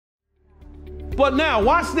But now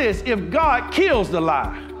watch this. If God kills the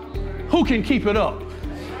lie, who can keep it up?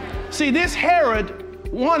 See, this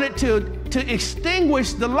Herod wanted to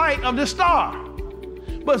extinguish the light of the star.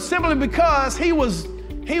 But simply because he was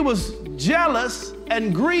jealous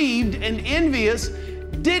and grieved and envious,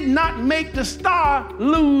 did not make the star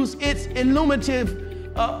lose its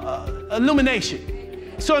illumination.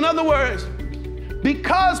 So in other words,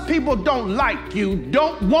 because people don't like you,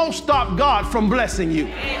 won't stop God from blessing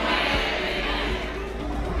you.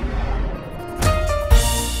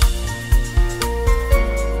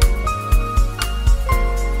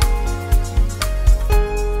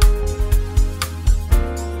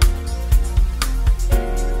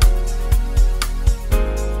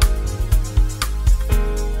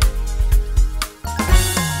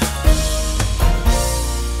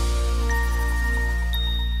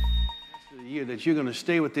 That you're going to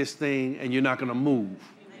stay with this thing and you're not going to move.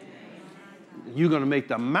 You're going to make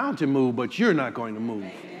the mountain move, but you're not going to move.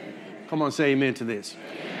 Come on, say amen to this.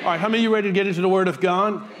 All right, how many of you ready to get into the Word of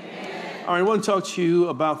God? All right, I want to talk to you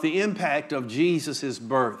about the impact of Jesus'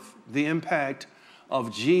 birth. The impact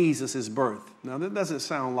of Jesus' birth. Now, that doesn't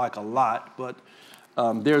sound like a lot, but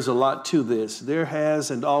there's a lot to this. There has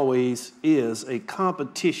and always is a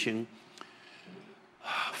competition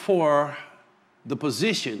for the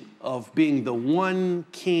position of being the one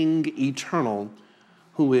King eternal,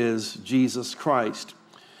 who is Jesus Christ.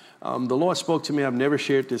 The Lord spoke to me. I've never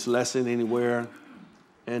shared this lesson anywhere.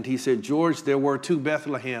 And he said, George, there were two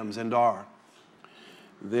Bethlehems and are.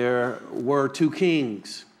 There were two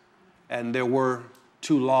kings and there were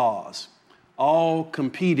two laws, all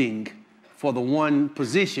competing for the one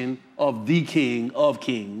position of the King of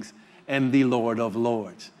Kings and the Lord of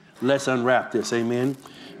Lords. Let's unwrap this, amen.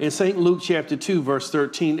 In St. Luke chapter 2, verse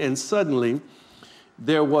 13, and suddenly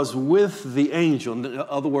there was with the angel, in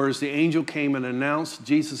other words, the angel came and announced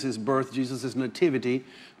Jesus' birth, Jesus' nativity,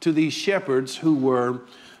 to these shepherds who were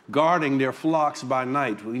guarding their flocks by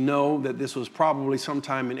night. We know that this was probably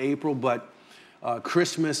sometime in April, but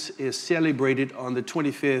Christmas is celebrated on the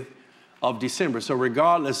 25th of December. So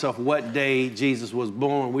regardless of what day Jesus was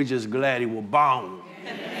born, we're just glad he was born.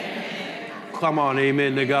 Come on,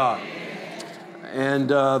 amen to God.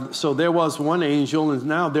 And so there was one angel, and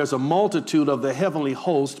now there's a multitude of the heavenly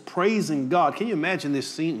host praising God. Can you imagine this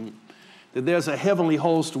scene? That there's a heavenly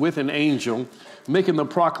host with an angel making the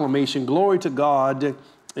proclamation, glory to God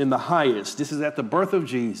in the highest. This is at the birth of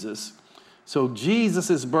Jesus. So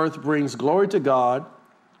Jesus' birth brings glory to God,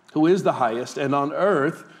 who is the highest, and on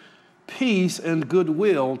earth, peace and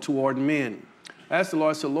goodwill toward men. I asked the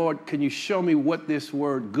Lord, I said, Lord, can you show me what this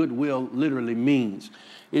word goodwill literally means?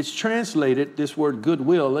 It's translated, this word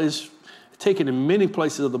goodwill is taken in many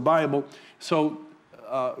places of the Bible. So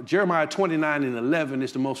Jeremiah 29:11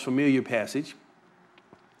 is the most familiar passage.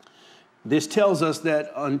 This tells us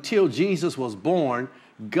that until Jesus was born,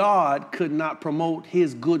 God could not promote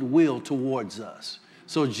his goodwill towards us.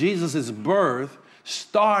 So Jesus' birth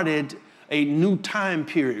started a new time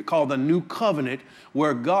period called the New Covenant,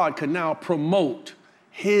 where God could now promote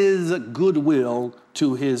his goodwill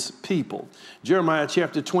to his people. Jeremiah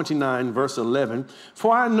chapter 29, verse 11,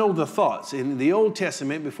 for I know the thoughts. In the Old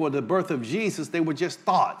Testament, before the birth of Jesus, they were just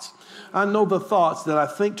thoughts. I know the thoughts that I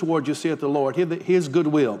think toward you, saith the Lord, his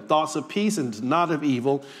goodwill, thoughts of peace and not of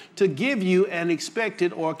evil, to give you an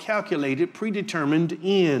expected or calculated, predetermined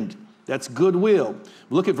end. That's goodwill.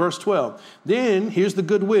 Look at verse 12. Then here's the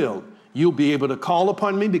goodwill. You'll be able to call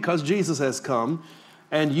upon me because Jesus has come,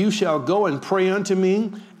 and you shall go and pray unto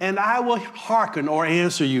me, and I will hearken or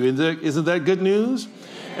answer you. Isn't that good news?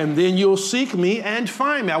 And then you'll seek me and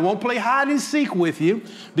find me. I won't play hide and seek with you,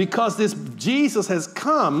 because this Jesus has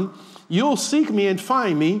come. You'll seek me and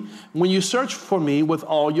find me when you search for me with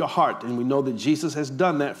all your heart. And we know that Jesus has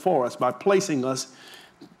done that for us by placing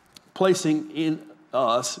in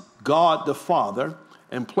us God the Father,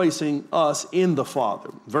 and placing us in the Father.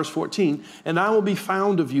 Verse 14, and I will be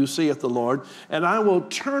found of you, saith the Lord, and I will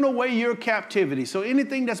turn away your captivity. So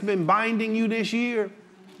anything that's been binding you this year,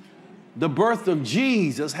 the birth of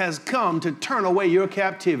Jesus has come to turn away your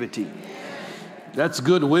captivity. That's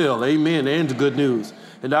goodwill, amen, and good news.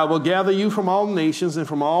 And I will gather you from all nations and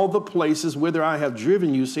from all the places whither I have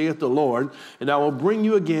driven you, saith the Lord, and I will bring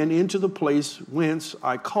you again into the place whence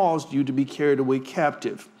I caused you to be carried away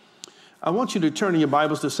captive. I want you to turn in your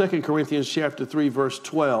Bibles to 2 Corinthians chapter 3, verse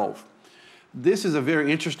 12. This is a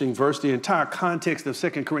very interesting verse. The entire context of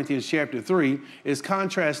 2 Corinthians chapter 3 is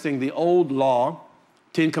contrasting the old law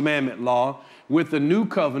Ten Commandment law, with the new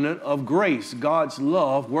covenant of grace, God's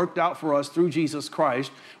love worked out for us through Jesus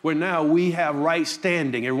Christ, where now we have right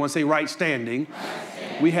standing. Everyone say right standing.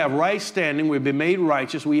 We have right standing. We've been made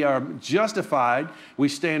righteous. We are justified. We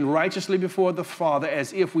stand righteously before the Father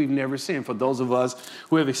as if we've never sinned, for those of us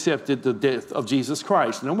who have accepted the death of Jesus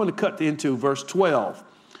Christ. And I'm going to cut into verse 12.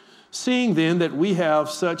 Seeing then that we have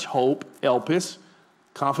such hope, elpis,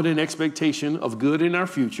 confident expectation of good in our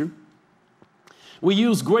future, we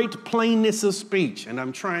use great plainness of speech, and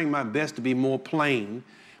I'm trying my best to be more plain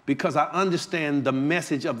because I understand the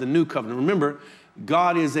message of the new covenant. Remember,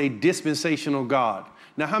 God is a dispensational God.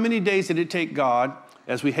 Now, how many days did it take God,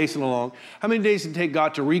 as we hasten along, how many days did it take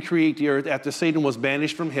God to recreate the earth after Satan was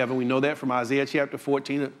banished from heaven? We know that from Isaiah chapter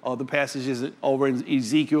 14, other passages over in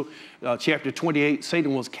Ezekiel chapter 28.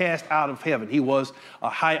 Satan was cast out of heaven. He was a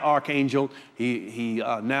high archangel. He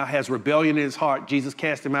now has rebellion in his heart. Jesus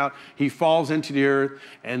cast him out. He falls into the earth,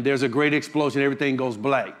 and there's a great explosion. Everything goes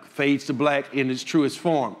black, fades to black in its truest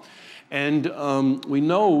form. And we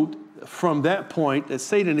know from that point that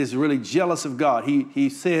Satan is really jealous of God. He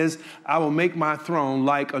says, I will make my throne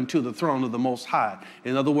like unto the throne of the Most High.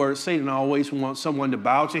 In other words, Satan always wants someone to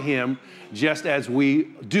bow to him, just as we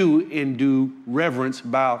do in due reverence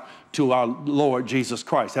bow to our Lord Jesus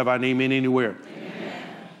Christ. Have I an amen anywhere? Amen.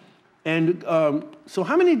 And so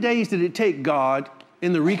how many days did it take God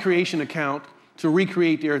in the recreation account to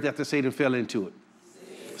recreate the earth after Satan fell into it?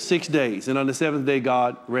 6 days. And on the seventh day,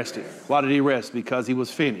 God rested. Why did he rest? Because he was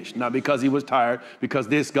finished, not because he was tired, because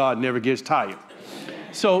this God never gets tired.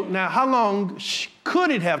 So now how long could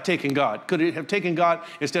it have taken God? Could it have taken God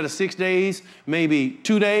instead of 6 days, maybe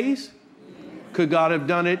 2 days? Could God have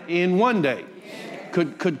done it in 1 day?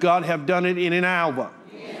 Could God have done it in an hour?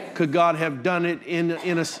 Could God have done it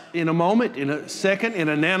in a moment, in a second, in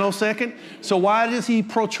a nanosecond? So why does he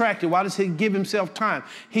protract it? Why does he give himself time?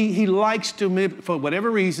 He likes to, for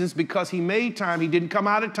whatever reasons, because he made time. He didn't come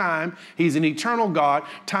out of time. He's an eternal God.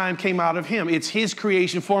 Time came out of him. It's his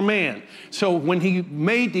creation for man. So when he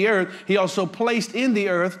made the earth, he also placed in the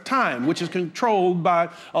earth time, which is controlled by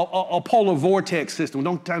a polar vortex system.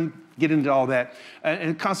 Don't get into all that.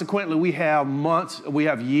 And consequently, we have months, we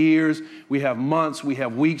have years, we have months, we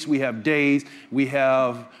have weeks, we have days, we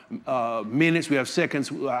have minutes, we have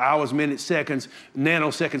seconds, hours, minutes, seconds,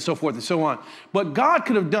 nanoseconds, so forth and so on. But God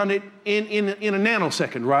could have done it in a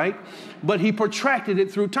nanosecond, right? But he protracted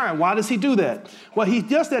it through time. Why does he do that? Well, he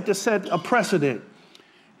does that to set a precedent.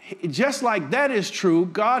 Just like that is true,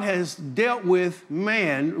 God has dealt with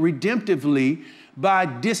man redemptively by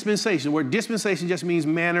dispensation. The word dispensation just means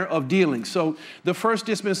manner of dealing. So the first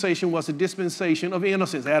dispensation was a dispensation of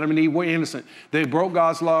innocence. Adam and Eve were innocent. They broke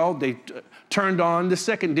God's law. They turned on the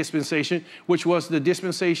second dispensation, which was the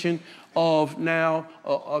dispensation of now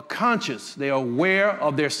a conscience. They are aware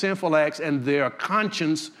of their sinful acts and their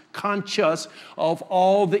conscious of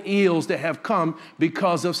all the ills that have come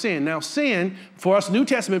because of sin. Now, sin, for us New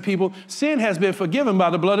Testament people, sin has been forgiven by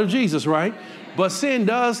the blood of Jesus, right? But sin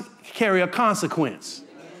does carry a consequence.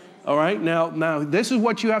 All right, now this is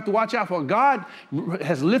what you have to watch out for. God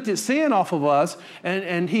has lifted sin off of us,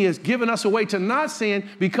 and he has given us a way to not sin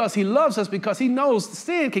because he loves us, because he knows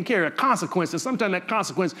sin can carry a consequence, and sometimes that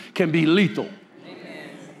consequence can be lethal.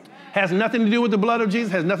 Has nothing to do with the blood of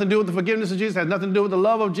Jesus, has nothing to do with the forgiveness of Jesus, has nothing to do with the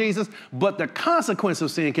love of Jesus, but the consequence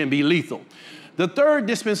of sin can be lethal. The third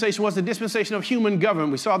dispensation was the dispensation of human government.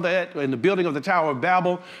 We saw that in the building of the Tower of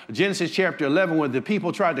Babel, Genesis chapter 11, where the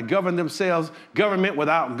people tried to govern themselves, government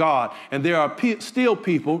without God. And there are still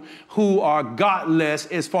people who are godless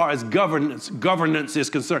as far as governance is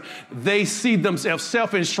concerned. They see themselves,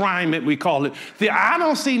 self-enshrinement, we call it. I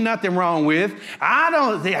don't see nothing wrong with.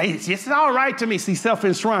 It's all right to me, see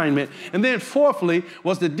self-enshrinement. And then fourthly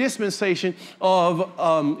was the dispensation of,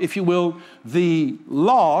 if you will, the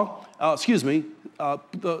law,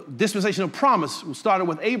 the dispensation of promise started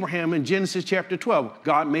with Abraham in Genesis chapter 12.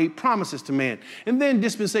 God made promises to man. And then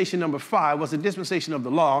dispensation number 5 was the dispensation of the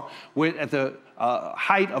law, where at the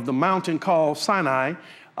height of the mountain called Sinai,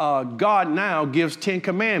 God now gives 10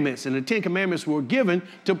 commandments. And the 10 commandments were given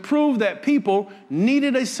to prove that people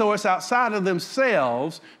needed a source outside of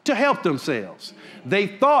themselves to help themselves. They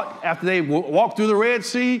thought after they walked through the Red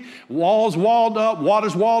Sea, walls walled up,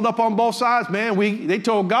 waters walled up on both sides, man, they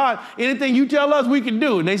told God, anything you tell us we can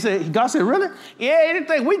do. And God said, really? Yeah,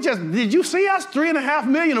 anything. Did you see us? 3.5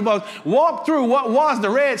 million of us walked through what was the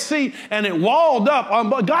Red Sea, and it walled up.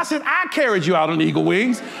 God said, I carried you out on eagle's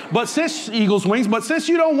wings, but since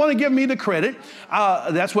you don't want to give me the credit,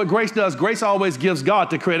 that's what grace does. Grace always gives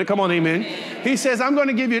God the credit. Come on, amen. He says, I'm going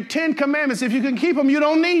to give you 10 commandments. If you can keep them, you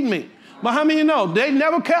don't need me. But how many of you know they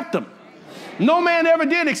never kept them? No man ever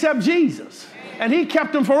did except Jesus. And he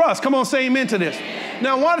kept them for us. Come on, say amen to this.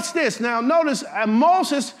 Now watch this. Now notice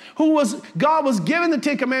Moses, God was giving the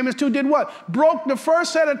 10 commandments to, did what? Broke the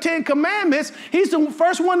first set of 10 commandments. He's the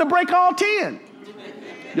first one to break all 10.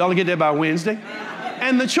 Y'all will get that by Wednesday.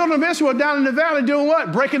 And the children of Israel down in the valley doing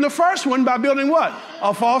what? Breaking the first one by building what?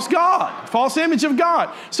 A false god, false image of God.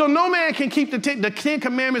 So no man can keep the 10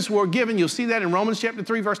 commandments were given. You'll see that in Romans chapter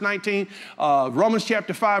 3, verse 19, Romans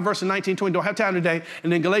chapter 5, verse 19, 20. Don't have time today.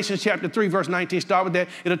 And then Galatians chapter 3, verse 19, start with that.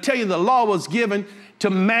 It'll tell you the law was given to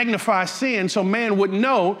magnify sin so man would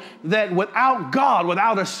know that without God,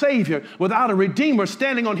 without a Savior, without a Redeemer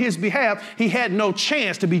standing on his behalf, he had no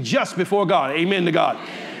chance to be just before God. Amen to God.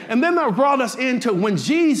 And then that brought us into when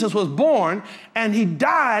Jesus was born and he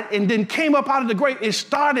died and then came up out of the grave. It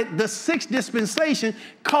started the sixth dispensation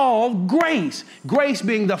called grace. Grace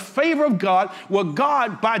being the favor of God, where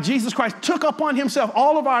God, by Jesus Christ, took upon himself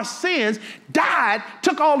all of our sins, died,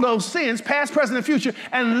 took all those sins, past, present, and future,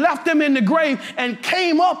 and left them in the grave and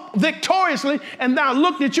came up victoriously and now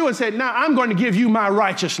looked at you and said, now I'm going to give you my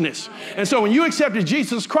righteousness. And so when you accepted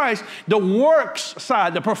Jesus Christ, the works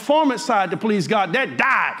side, the performance side to please God, that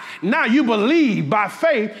died. Now you believe by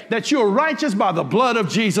faith that you're righteous by the blood of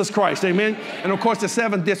Jesus Christ. Amen. And of course, the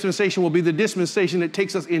seventh dispensation will be the dispensation that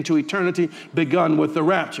takes us into eternity, begun with the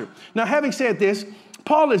rapture. Now, having said this,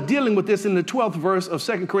 Paul is dealing with this in the 12th verse of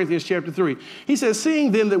 2 Corinthians chapter 3. He says,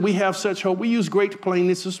 seeing then that we have such hope, we use great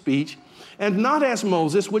plainness of speech, and not as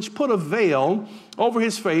Moses, which put a veil over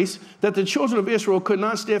his face, that the children of Israel could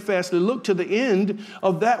not steadfastly look to the end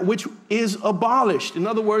of that which is abolished. In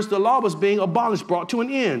other words, the law was being abolished, brought to an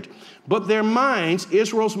end. But their minds,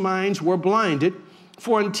 Israel's minds, were blinded.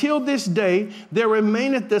 For until this day, there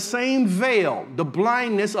remaineth the same veil, the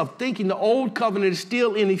blindness of thinking the old covenant is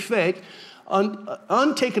still in effect,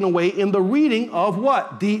 untaken away in the reading of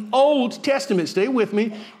what? The Old Testament. Stay with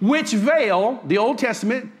me. Which veil, the Old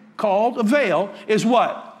Testament called a veil, is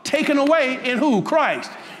what? Taken away in who?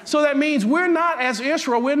 Christ. So that means we're not, as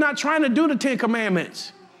Israel, we're not trying to do the 10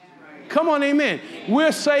 commandments. Come on, amen.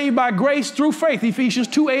 We're saved by grace through faith, Ephesians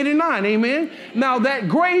 2, 8 and 9, amen. Now that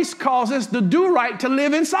grace causes the do-right to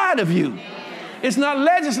live inside of you. It's not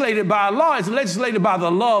legislated by law, it's legislated by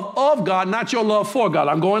the love of God, not your love for God.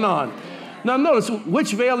 I'm going on. Now notice,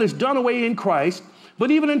 which veil is done away in Christ,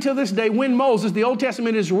 but even until this day, when Moses, the Old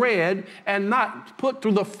Testament is read and not put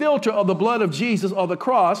through the filter of the blood of Jesus or the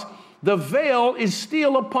cross, the veil is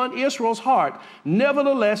still upon Israel's heart.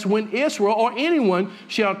 Nevertheless, when Israel or anyone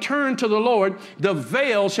shall turn to the Lord, the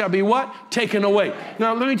veil shall be what? Taken away.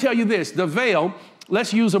 Now, let me tell you this. The veil,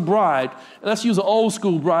 let's use a bride. Let's use an old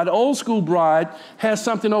school bride. An old school bride has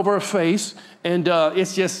something over her face, and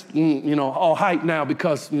it's just, all hype now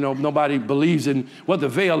because, nobody believes in what the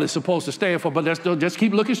veil is supposed to stand for. But let's just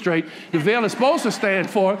keep looking straight. The veil is supposed to stand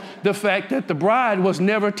for the fact that the bride was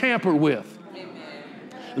never tampered with.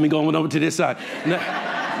 Let me go on over to this side.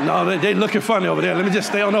 No, they're looking funny over there. Let me just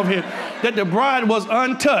stay on over here. That the bride was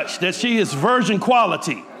untouched, that she is virgin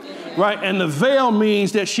quality, right? And the veil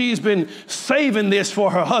means that she's been saving this for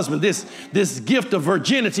her husband, this gift of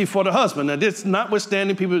virginity for the husband. Now, this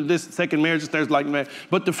notwithstanding people, this second marriage, things like that,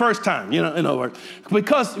 but the first time, in other words.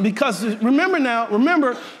 Because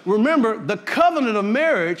remember, the covenant of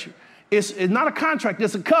marriage is not a contract,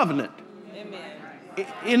 it's a covenant.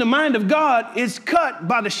 In the mind of God, it's cut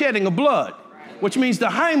by the shedding of blood, which means the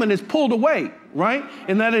hymen is pulled away, right?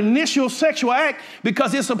 In that initial sexual act,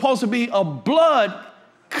 because it's supposed to be a blood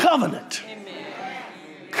covenant. Amen.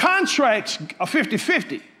 Contracts are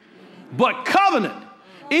 50-50, but covenant,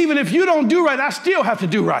 even if you don't do right, I still have to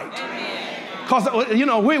do right. Because,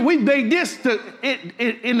 we made this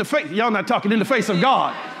in the face, y'all not talking in the face of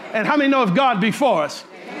God. And how many know if God be for us?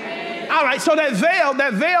 All right, so that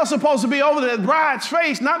veil is supposed to be over the bride's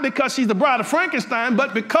face, not because she's the bride of Frankenstein,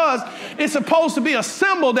 but because it's supposed to be a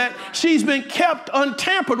symbol that she's been kept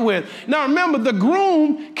untampered with. Now remember, the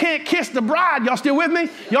groom can't kiss the bride. Y'all still with me?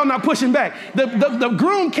 Y'all not pushing back. The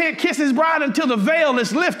groom can't kiss his bride until the veil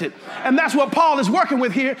is lifted. And that's what Paul is working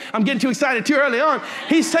with here. I'm getting too excited too early on.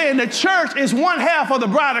 He's saying the church is one half of the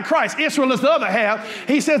bride of Christ. Israel is the other half.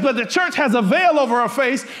 He says, but the church has a veil over her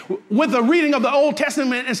face with the reading of the Old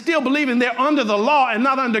Testament and still believing they're under the law and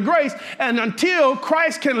not under grace. And until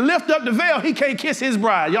Christ can lift up the veil, he can't kiss his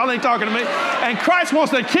bride. Y'all ain't talking to me. And Christ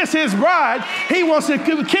wants to kiss his bride. He wants to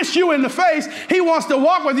kiss you in the face. He wants to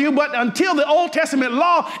walk with you. But until the Old Testament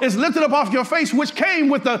law is lifted up off your face, which came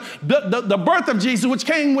with the birth of Jesus, which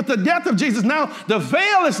came with the death of Jesus, now the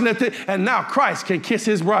veil is lifted, and now Christ can kiss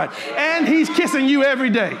his bride. And he's kissing you every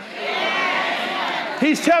day.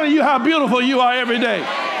 He's telling you how beautiful you are every day.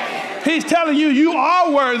 He's telling you, you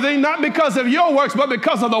are worthy, not because of your works, but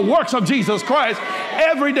because of the works of Jesus Christ.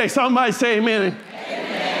 Every day, somebody say amen.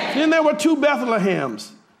 Amen. Then there were two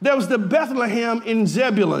Bethlehems. There was the Bethlehem in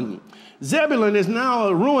Zebulun. Zebulun is now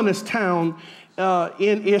a ruinous town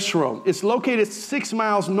in Israel. It's located 6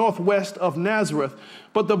 miles northwest of Nazareth.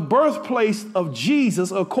 But the birthplace of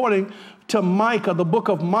Jesus, according to Micah, the book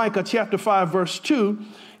of Micah, chapter 5, verse 2,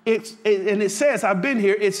 and it says, I've been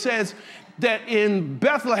here, it says that in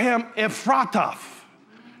Bethlehem Ephratah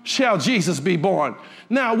shall Jesus be born.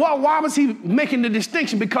 Now, why was he making the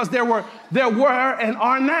distinction? Because there were and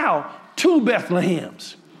are now two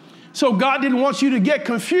Bethlehems. So God didn't want you to get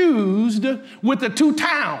confused with the two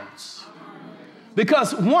towns,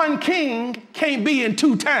 because one king can't be in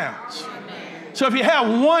two towns. So if you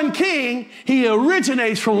have one king, he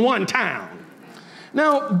originates from one town.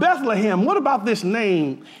 Now, Bethlehem, what about this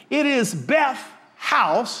name? It is Beth,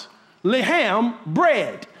 house, Lehem,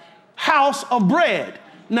 bread, house of bread.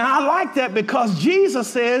 Now, I like that because Jesus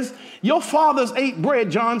says, your fathers ate bread,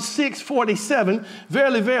 John 6:47.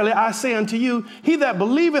 Verily, verily, I say unto you, he that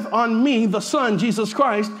believeth on me, the Son, Jesus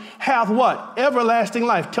Christ, hath what? Everlasting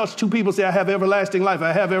life. Touch two people, say, I have everlasting life.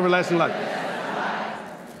 I have everlasting life.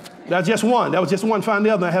 That's just one. That was just one. Find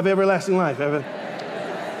the other. I have everlasting life.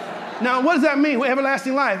 Now, what does that mean?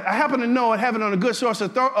 Everlasting life. I happen to know and have it on a good source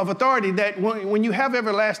of authority that when you have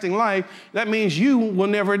everlasting life, that means you will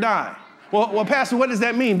never die. Well, Pastor, what does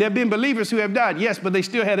that mean? There have been believers who have died. Yes, but they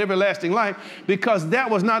still had everlasting life because that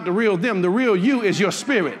was not the real them. The real you is your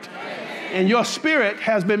spirit. And your spirit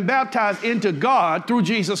has been baptized into God through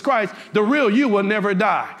Jesus Christ. The real you will never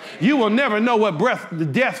die. You will never know what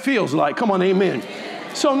death feels like. Come on, amen.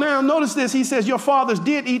 So now notice this. He says, your fathers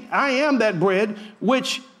did eat, I am that bread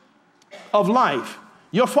which of life.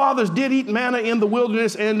 Your fathers did eat manna in the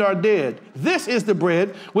wilderness and are dead. This is the bread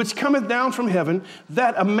which cometh down from heaven,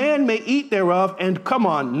 that a man may eat thereof and, come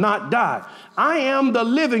on, not die. I am the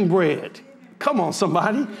living bread. Come on,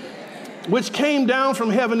 somebody. Which came down from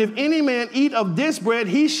heaven. If any man eat of this bread,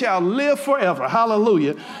 he shall live forever.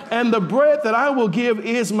 Hallelujah. And the bread that I will give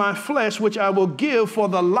is my flesh, which I will give for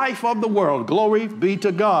the life of the world. Glory be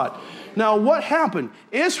to God. Now, what happened?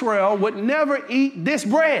 Israel would never eat this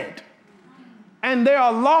bread. And there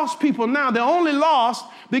are lost people now. They're only lost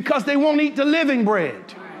because they won't eat the living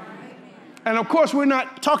bread. And of course, we're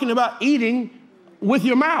not talking about eating with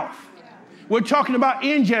your mouth. We're talking about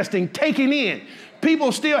ingesting, taking in.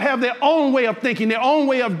 People still have their own way of thinking, their own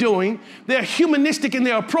way of doing. They're humanistic in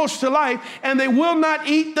their approach to life, and they will not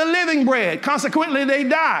eat the living bread. Consequently, they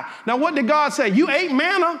die. Now, what did God say? You ate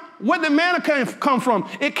manna. Where did manna come from?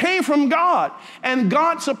 It came from God, and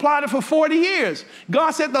God supplied it for 40 years.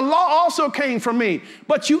 God said, the law also came from me,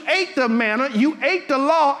 but you ate the manna, you ate the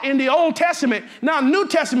law in the Old Testament. Now, New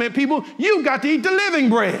Testament people, you've got to eat the living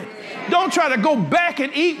bread. Don't try to go back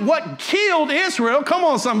and eat what killed Israel. Come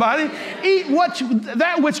on, somebody. Eat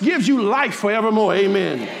that which gives you life forevermore.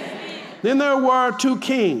 Amen. Then there were two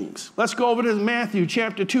kings. Let's go over to Matthew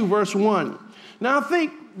chapter 2, verse 1. Now, I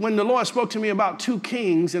think when the Lord spoke to me about two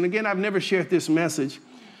kings, and again, I've never shared this message,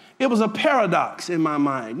 it was a paradox in my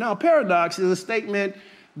mind. Now, paradox is a statement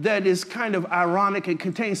that is kind of ironic. It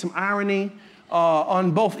contains some irony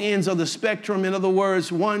on both ends of the spectrum. In other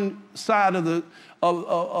words, one side of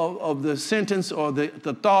the sentence or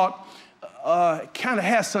the thought kind of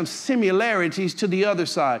has some similarities to the other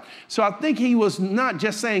side. So I think he was not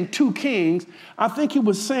just saying two kings. I think he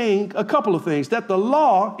was saying a couple of things, that the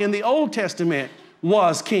law in the Old Testament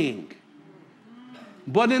was king.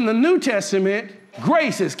 But in the New Testament,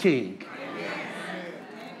 grace is king.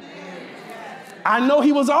 I know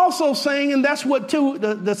he was also saying, and that's what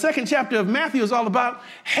the second chapter of Matthew is all about,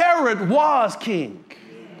 Herod was king.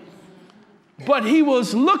 But he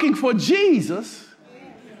was looking for Jesus,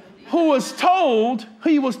 who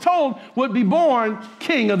he was told would be born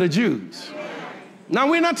King of the Jews. Now,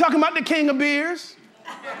 we're not talking about the king of beers.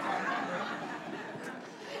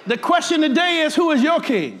 The question today is, who is your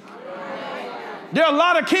king? There are a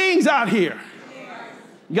lot of kings out here.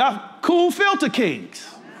 You got cool filter kings.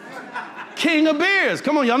 King of beers.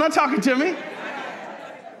 Come on, y'all not talking to me.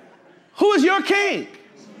 Who is your king?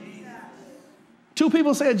 Two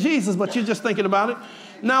people said Jesus, but you're just thinking about it.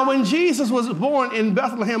 Now, when Jesus was born in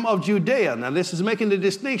Bethlehem of Judea, now this is making the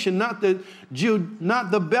distinction, not the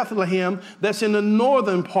Bethlehem that's in the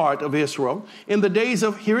northern part of Israel. In the days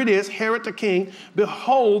of, here it is, Herod the king,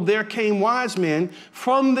 behold, there came wise men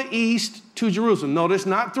from the east to Jerusalem. Notice,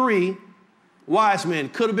 not 3 wise men.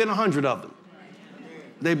 Could have been 100 of them.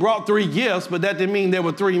 They brought 3 gifts, but that didn't mean there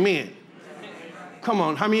were 3 men. Come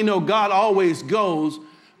on, how many know God always goes,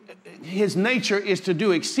 his nature is to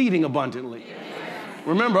do exceeding abundantly.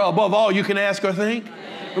 Remember, above all you can ask or think.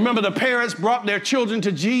 Remember, the parents brought their children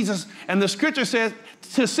to Jesus, and the scripture says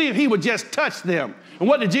to see if he would just touch them. And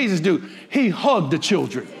what did Jesus do? He hugged the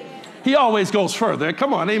children. He always goes further.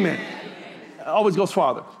 Come on, amen. Always goes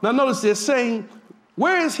farther. Now notice this, saying,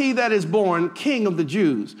 where is he that is born King of the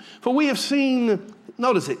Jews? For we have seen,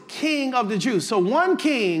 notice it, King of the Jews. So one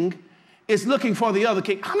king is looking for the other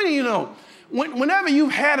king. How many of you know, whenever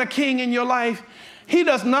you've had a king in your life, he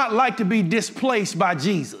does not like to be displaced by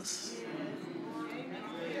Jesus.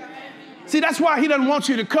 See, that's why he doesn't want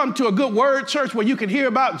you to come to a good word church where you can hear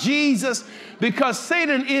about Jesus, because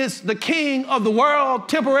Satan is the king of the world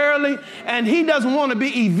temporarily, and he doesn't want to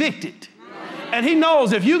be evicted. And he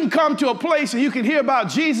knows if you can come to a place and you can hear about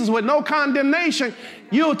Jesus with no condemnation,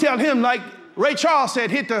 you'll tell him, like Ray Charles said,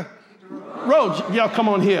 hit the road. Y'all come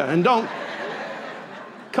on here and don't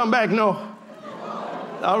come back. No.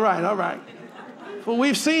 All right, all right. For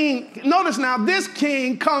we've seen, notice now, this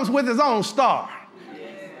king comes with his own star.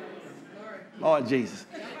 Lord Jesus.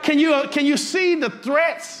 Can you see the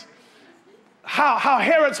threats? How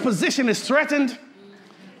Herod's position is threatened?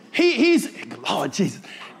 He's, Lord Jesus,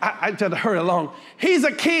 I try to hurry along. He's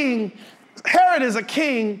a king. Herod is a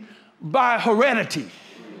king by heredity.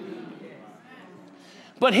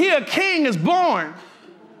 But here a king is born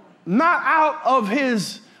not out of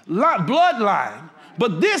his bloodline,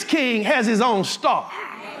 but this king has his own star.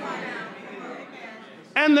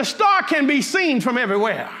 And the star can be seen from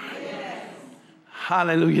everywhere.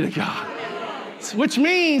 Hallelujah to God. Which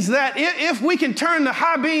means that if we can turn the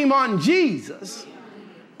high beam on Jesus,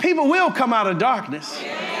 people will come out of darkness.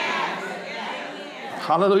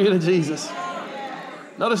 Hallelujah to Jesus.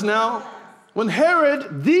 Notice now, when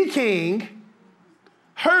Herod the king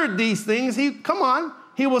heard these things,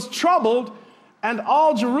 he was troubled, and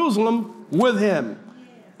all Jerusalem with him.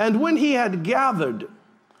 And when he had gathered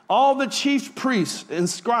all the chief priests and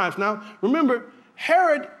scribes. Now, remember,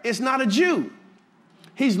 Herod is not a Jew.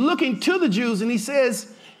 He's looking to the Jews, and he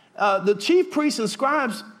says, the chief priests and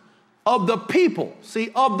scribes of the people.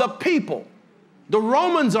 See, of the people. The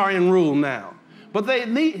Romans are in rule now. But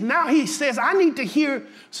now he says, I need to hear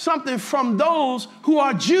something from those who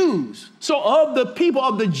are Jews. So of the people,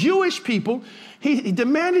 of the Jewish people, he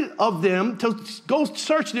demanded of them to go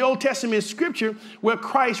search the Old Testament scripture where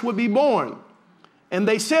Christ would be born. And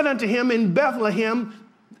they said unto him, in Bethlehem,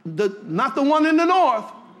 not the one in the north,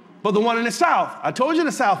 but the one in the south. I told you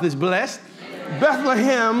the south is blessed.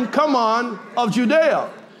 Bethlehem, come on, of Judea.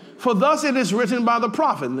 For thus it is written by the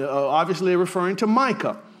prophet, obviously referring to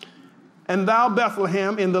Micah. And thou,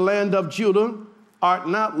 Bethlehem, in the land of Judah, art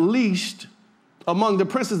not least among the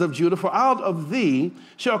princes of Judah, for out of thee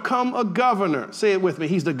shall come a governor. Say it with me.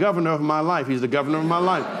 He's the governor of my life. He's the governor of my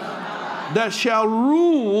life. That shall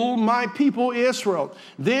rule my people Israel.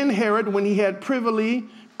 Then Herod, when he had privily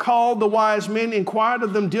called the wise men, inquired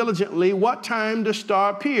of them diligently what time the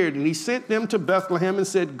star appeared. And he sent them to Bethlehem and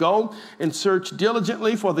said, go and search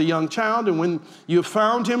diligently for the young child. And when you have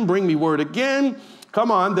found him, bring me word again. Come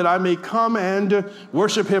on, that I may come and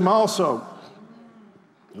worship him also.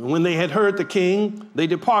 And when they had heard the king, they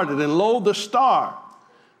departed. And lo, the star,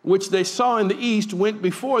 which they saw in the east, went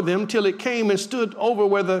before them till it came and stood over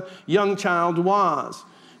where the young child was.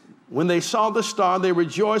 When they saw the star, they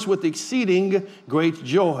rejoiced with exceeding great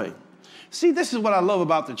joy. See, this is what I love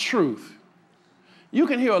about the truth. You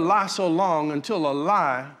can hear a lie so long until a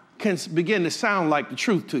lie can begin to sound like the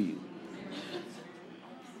truth to you.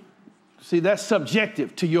 See, that's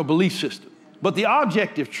subjective to your belief system. But the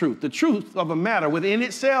objective truth, the truth of a matter within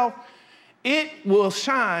itself, it will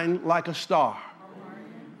shine like a star.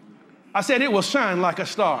 I said it will shine like a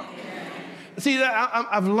star. See,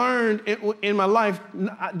 I've learned in my life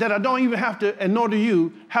that I don't even have to, and nor do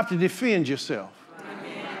you, have to defend yourself.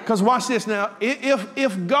 Because watch this now.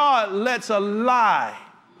 If God lets a lie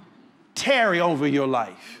tarry over your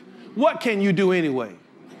life, what can you do anyway?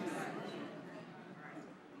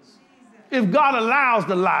 If God allows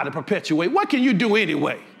the lie to perpetuate, what can you do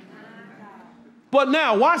anyway? But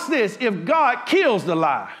now, watch this. If God kills the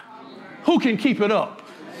lie, who can keep it up?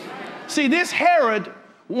 See, this Herod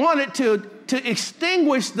wanted to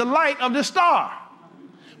extinguish the light of the star.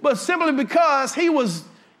 But simply because he was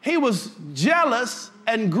jealous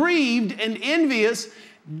and grieved and envious,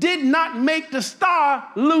 did not make the star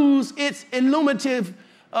lose its illumination.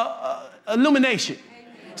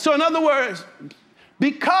 So in other words,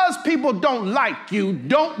 because people don't like you,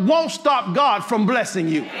 won't stop God from blessing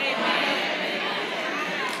you.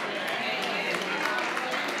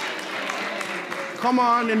 Come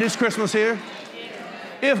on, in this Christmas here.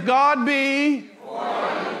 If God be for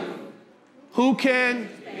you, who can?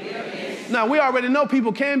 Now, we already know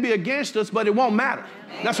people can be against us, but it won't matter.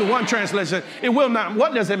 That's what one translation said. It will not.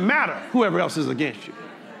 What does it matter? Whoever else is against you.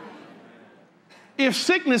 If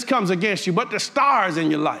sickness comes against you, but the stars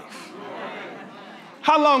in your life,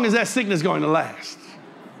 how long is that sickness going to last?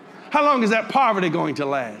 How long is that poverty going to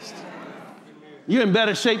last? You're in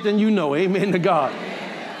better shape than you know. Amen to God.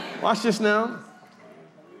 Watch this now.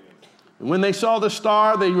 And when they saw the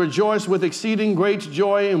star, they rejoiced with exceeding great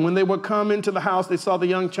joy. And when they were come into the house, they saw the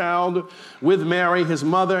young child with Mary, his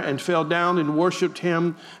mother, and fell down and worshiped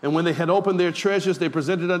him. And when they had opened their treasures, they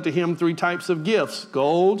presented unto him 3 types of gifts.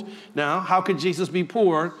 Gold. Now, how could Jesus be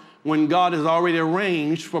poor when God has already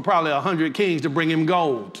arranged for probably 100 kings to bring him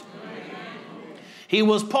gold? He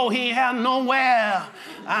was poor. He had nowhere.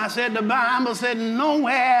 I said the Bible said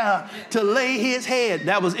nowhere to lay his head.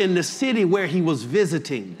 That was in the city where he was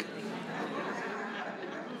visiting.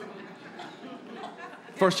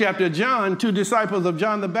 First chapter of John, 2 disciples of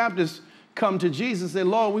John the Baptist come to Jesus and say,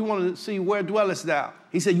 Lord, we want to see where dwellest thou?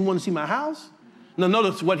 He said, you want to see my house? Now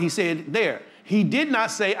notice what he said there. He did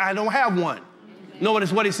not say, I don't have one.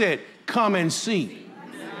 Notice what he said, come and see.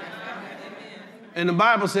 And the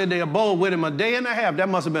Bible said they abode with him a day and a half. That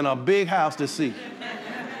must have been a big house to see.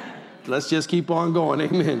 Let's just keep on going,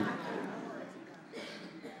 amen.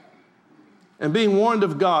 And being warned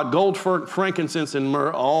of God, gold, frankincense, and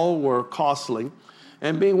myrrh, all were costly.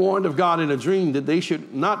 And being warned of God in a dream that they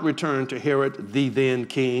should not return to Herod, the then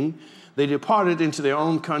king, they departed into their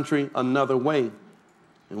own country another way.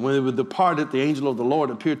 And when they were departed, the angel of the Lord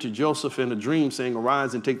appeared to Joseph in a dream, saying,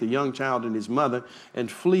 arise and take the young child and his mother and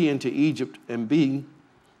flee into Egypt and be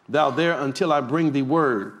thou there until I bring thee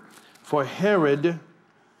word. For Herod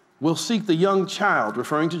will seek the young child,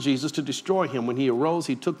 referring to Jesus, to destroy him. When he arose,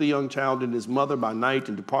 he took the young child and his mother by night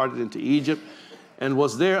and departed into Egypt, and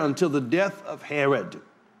was there until the death of Herod,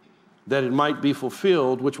 that it might be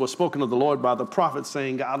fulfilled, which was spoken of the Lord by the prophet,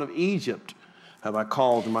 saying, out of Egypt have I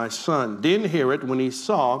called my son. Then Herod, when he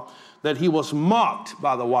saw that he was mocked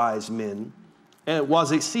by the wise men, and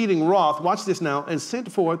was exceeding wroth, watch this now, and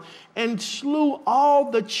sent forth and slew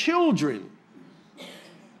all the children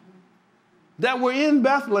that were in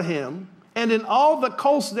Bethlehem and in all the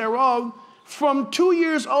coasts thereof, from 2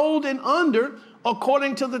 years old and under,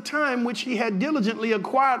 according to the time which he had diligently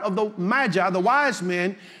acquired of the Magi, the wise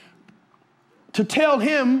men, to tell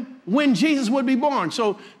him when Jesus would be born.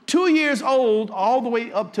 So 2 years old all the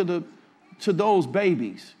way up to those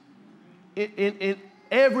babies. In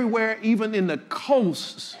everywhere, even in the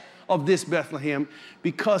coasts of this Bethlehem,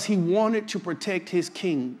 because he wanted to protect his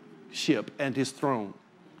kingship and his throne.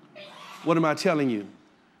 What am I telling you?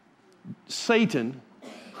 Satan,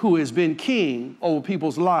 who has been king over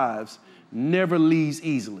people's lives, never leaves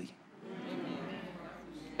easily.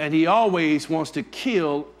 And he always wants to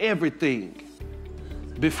kill everything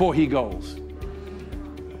before he goes.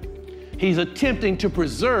 He's attempting to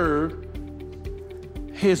preserve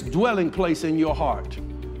his dwelling place in your heart.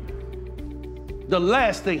 The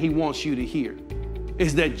last thing he wants you to hear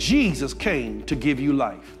is that Jesus came to give you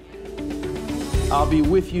life. I'll be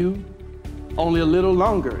with you only a little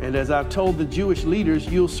longer. And as I've told the Jewish leaders,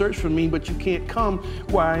 you'll search for me, but you can't come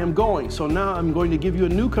where I am going. So now I'm going to give you a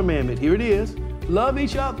new commandment. Here it is. Love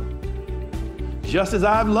each other. Just as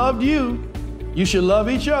I've loved you, you should love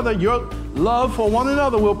each other. Your love for one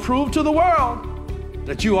another will prove to the world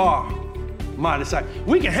that you are my disciple.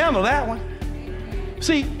 We can handle that one.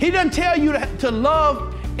 See, he doesn't tell you to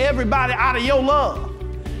love everybody out of your love.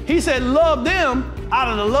 He said, love them out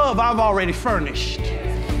of the love I've already furnished.